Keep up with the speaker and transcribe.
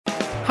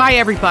Hi,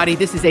 everybody.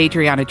 This is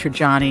Adriana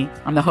Trajani.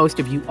 I'm the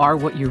host of You Are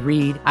What You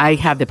Read. I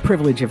have the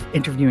privilege of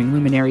interviewing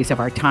luminaries of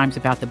our times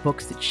about the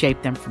books that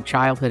shaped them from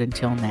childhood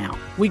until now.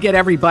 We get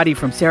everybody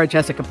from Sarah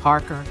Jessica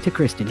Parker to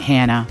Kristen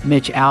Hanna,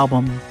 Mitch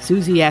Albom,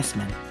 Susie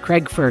Essman,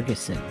 Craig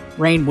Ferguson,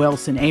 Rainn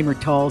Wilson, Amor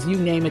Tolls, you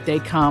name it, they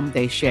come,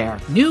 they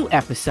share. New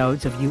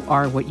episodes of You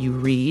Are What You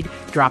Read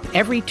drop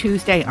every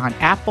Tuesday on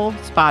Apple,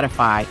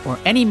 Spotify, or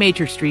any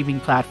major streaming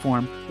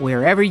platform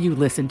wherever you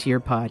listen to your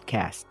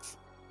podcasts.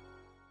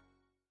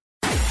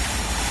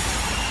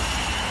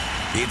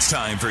 It's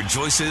time for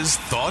Joyce's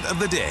Thought of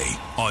the Day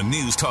on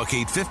News Talk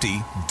 850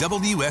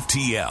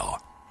 WFTL.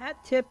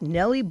 Hat tip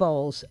Nellie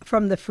Bowles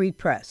from the Free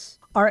Press.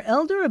 Our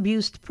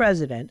elder-abused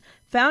president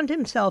found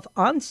himself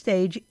on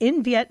stage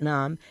in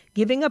Vietnam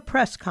giving a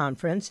press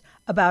conference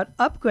about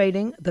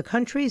upgrading the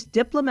country's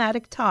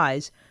diplomatic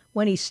ties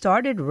when he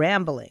started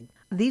rambling.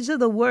 These are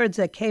the words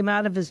that came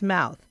out of his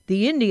mouth.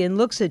 The Indian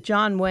looks at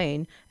John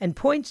Wayne and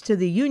points to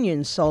the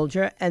Union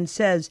soldier and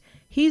says,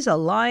 "He's a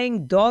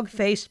lying,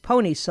 dog-faced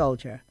pony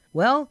soldier."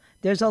 Well,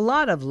 there's a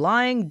lot of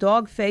lying,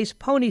 dog-faced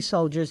pony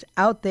soldiers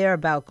out there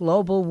about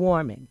global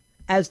warming.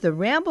 As the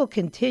ramble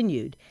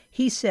continued,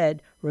 he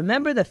said,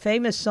 "Remember the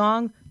famous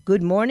song,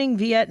 Good Morning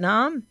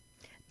Vietnam?"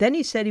 Then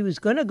he said he was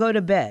going to go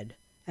to bed.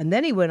 And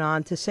then he went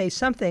on to say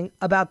something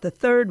about the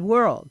third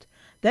world,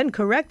 then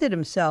corrected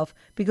himself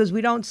because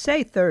we don't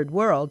say third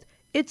world,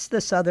 it's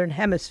the southern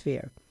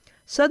hemisphere.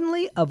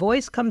 Suddenly, a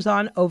voice comes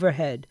on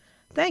overhead.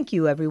 "Thank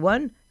you,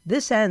 everyone.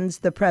 This ends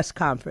the press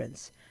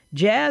conference."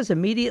 Jazz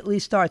immediately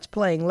starts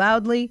playing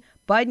loudly.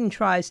 Biden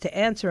tries to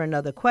answer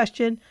another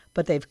question,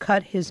 but they've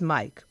cut his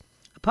mic.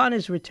 Upon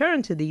his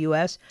return to the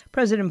U.S.,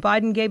 President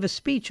Biden gave a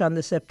speech on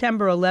the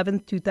September 11,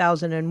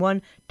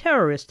 2001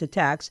 terrorist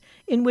attacks,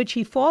 in which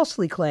he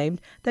falsely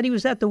claimed that he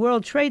was at the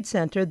World Trade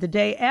Center the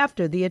day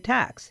after the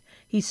attacks.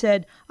 He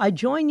said, "I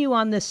join you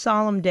on this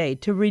solemn day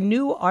to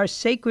renew our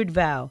sacred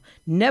vow.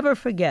 Never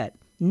forget,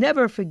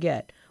 never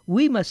forget.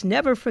 We must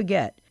never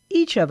forget.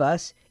 Each of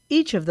us,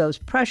 each of those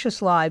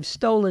precious lives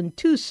stolen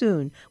too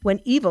soon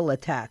when evil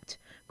attacked.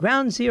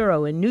 Ground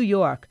Zero in New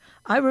York.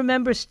 I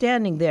remember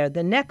standing there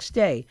the next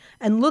day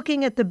and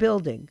looking at the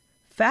building.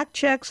 Fact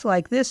checks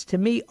like this to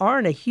me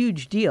aren't a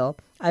huge deal.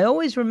 I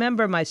always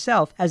remember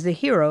myself as the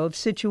hero of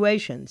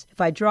situations. If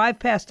I drive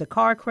past a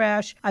car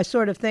crash, I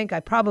sort of think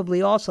I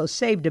probably also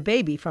saved a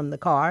baby from the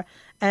car.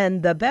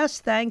 And the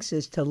best thanks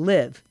is to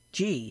live.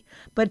 Gee.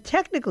 But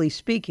technically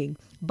speaking,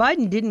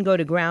 Biden didn't go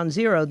to Ground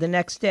Zero the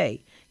next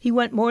day. He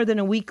went more than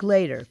a week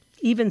later.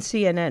 Even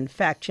CNN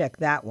fact-checked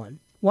that one.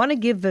 Want to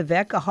give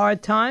Vivek a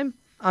hard time?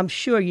 I'm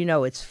sure you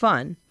know it's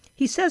fun.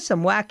 He says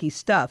some wacky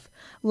stuff,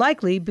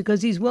 likely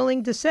because he's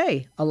willing to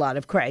say a lot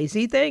of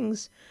crazy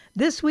things.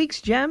 This week's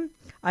gem?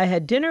 I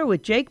had dinner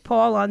with Jake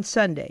Paul on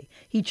Sunday.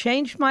 He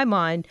changed my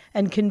mind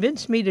and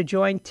convinced me to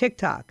join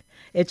TikTok.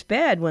 It's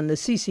bad when the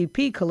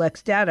CCP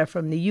collects data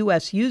from the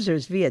U.S.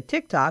 users via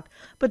TikTok,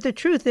 but the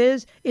truth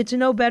is it's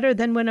no better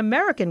than when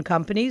American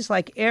companies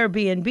like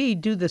Airbnb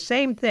do the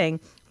same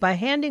thing by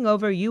handing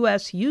over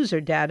U.S.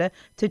 user data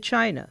to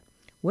China.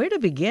 Where to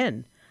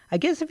begin? I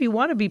guess if you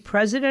want to be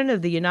president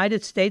of the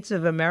United States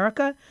of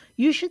America,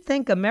 you should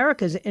think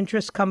America's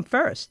interests come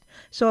first.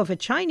 So if a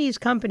Chinese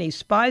company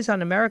spies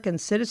on American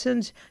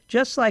citizens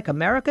just like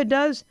America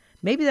does,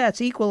 maybe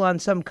that's equal on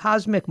some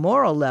cosmic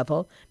moral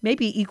level,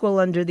 maybe equal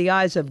under the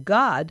eyes of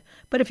God.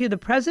 But if you're the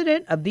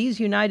president of these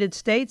United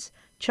States,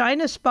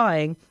 China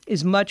spying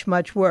is much,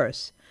 much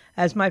worse.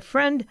 As my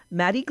friend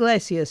Matt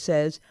Iglesias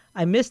says,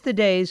 I miss the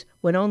days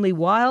when only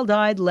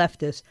wild-eyed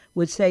leftists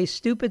would say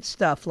stupid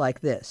stuff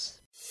like this.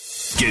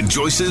 Get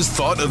Joyce's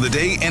Thought of the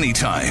Day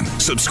anytime.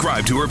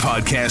 Subscribe to her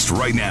podcast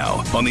right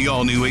now on the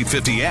all-new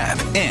 850 app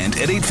and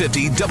at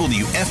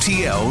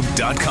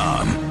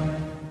 850WFTL.com.